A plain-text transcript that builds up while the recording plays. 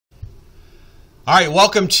All right,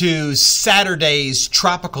 welcome to Saturday's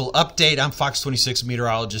Tropical Update. I'm Fox 26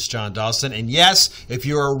 meteorologist John Dawson. And yes, if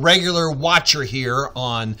you're a regular watcher here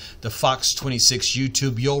on the Fox 26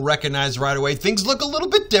 YouTube, you'll recognize right away things look a little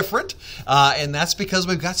bit different. And that's because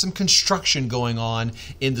we've got some construction going on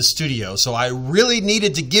in the studio. So I really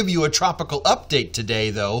needed to give you a tropical update today,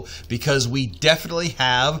 though, because we definitely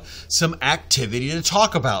have some activity to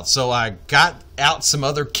talk about. So I got out some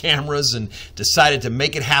other cameras and decided to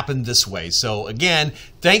make it happen this way. So again,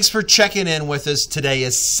 thanks for checking in with us. Today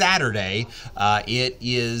is Saturday. It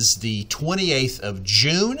is the 28th of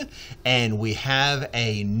June, and we have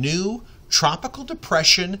a new tropical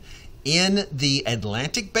depression in the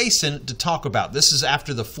Atlantic Basin to talk about. This is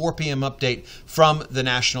after the 4 p.m. update from the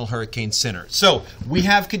National Hurricane Center. So we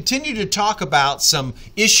have continued to talk about some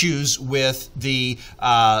issues with the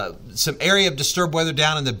some area of disturbed weather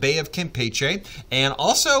down in the Bay of Campeche and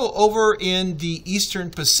also over in the Eastern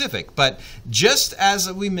Pacific. But just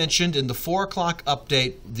as we mentioned in the 4 o'clock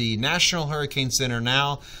update, the National Hurricane Center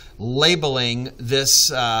now labeling this,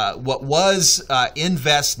 what was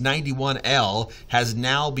Invest 91L has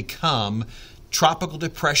now become Tropical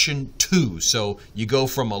Depression 2. So you go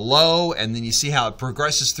from a low and then you see how it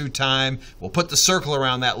progresses through time. We'll put the circle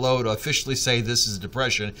around that low to officially say this is a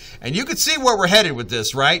depression. And you can see where we're headed with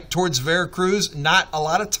this, right? Towards Veracruz. Not a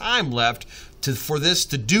lot of time left for this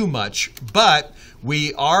to do much, but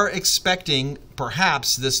we are expecting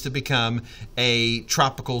perhaps this to become a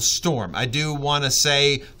tropical storm. I do want to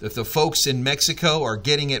say that the folks in Mexico are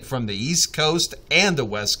getting it from the East Coast and the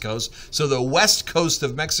West Coast. So the West Coast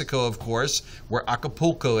of Mexico, of course, where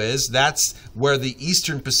Acapulco is, that's where the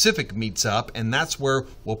Eastern Pacific meets up, and that's where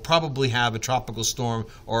we'll probably have a tropical storm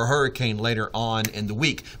or a hurricane later on in the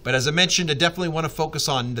week. But as I mentioned, I definitely want to focus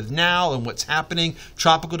on the now and what's happening.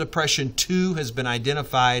 Tropical Depression 2 has been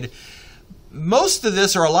identified. Most of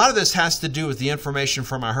this, or a lot of this, has to do with the information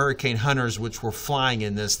from our hurricane hunters, which were flying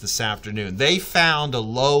in this afternoon. They found a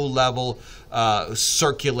low-level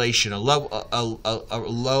circulation, a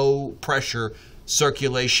low-pressure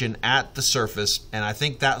circulation at the surface, and I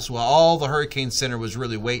think that's what all the Hurricane Center was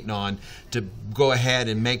really waiting on to go ahead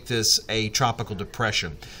and make this a tropical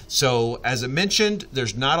depression. So, as I mentioned,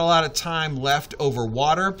 there's not a lot of time left over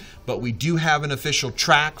water, but we do have an official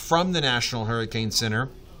track from the National Hurricane Center,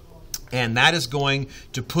 and that is going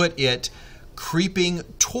to put it creeping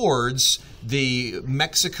towards the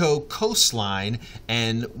Mexico coastline,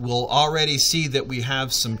 and we'll already see that we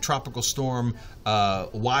have some tropical storm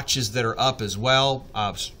watches that are up as well,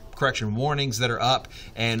 correction warnings that are up,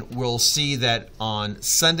 and we'll see that on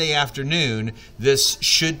Sunday afternoon this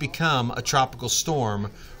should become a tropical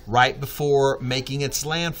storm right before making its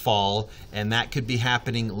landfall, and that could be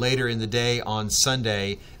happening later in the day on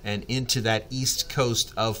Sunday and into that east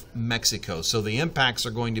coast of Mexico. So the impacts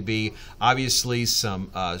are going to be obviously some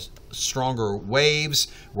stronger waves.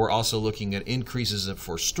 We're also looking at increases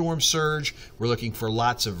for storm surge. We're looking for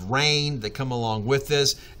lots of rain that come along with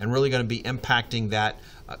this, and really going to be impacting that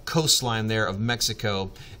coastline there of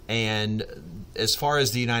Mexico. And as far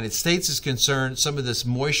as the United States is concerned, some of this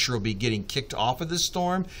moisture will be getting kicked off of this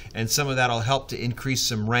storm, and some of that will help to increase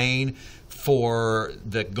some rain for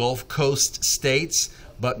the Gulf Coast states,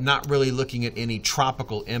 but not really looking at any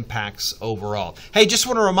tropical impacts overall. Hey, just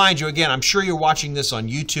want to remind you again, I'm sure you're watching this on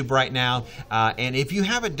YouTube right now, and if you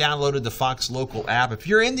haven't downloaded the Fox Local app, if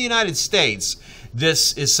you're in the United States,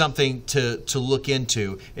 this is something to look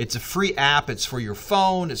into. It's a free app. It's for your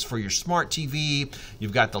phone. It's for your smart TV.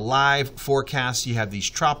 You've got the live forecast. You have these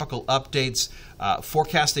tropical updates.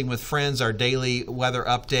 Forecasting with Friends, our daily weather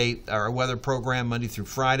update, our weather program Monday through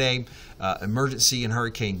Friday. Emergency and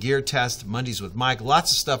hurricane gear test, Mondays with Mike.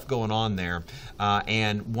 Lots of stuff going on there,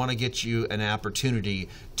 and want to get you an opportunity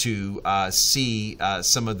to see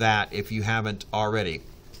some of that if you haven't already.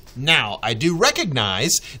 Now, I do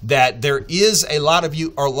recognize that there is a lot of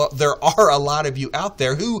you, or there are a lot of you out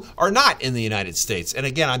there who are not in the United States. And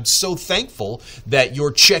again, I'm so thankful that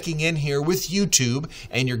you're checking in here with YouTube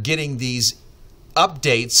and you're getting these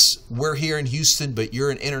updates. We're here in Houston, but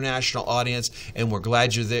you're an international audience, and we're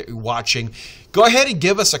glad you're there watching. Go ahead and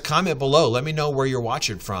give us a comment below. Let me know where you're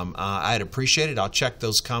watching from. I'd appreciate it. I'll check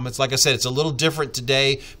those comments. Like I said, it's a little different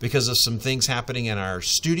today because of some things happening in our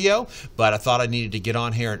studio, but I thought I needed to get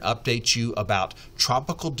on here and update you about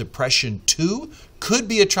Tropical Depression 2. Could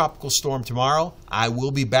be a tropical storm tomorrow. I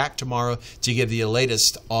will be back tomorrow to give you the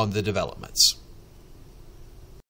latest on the developments.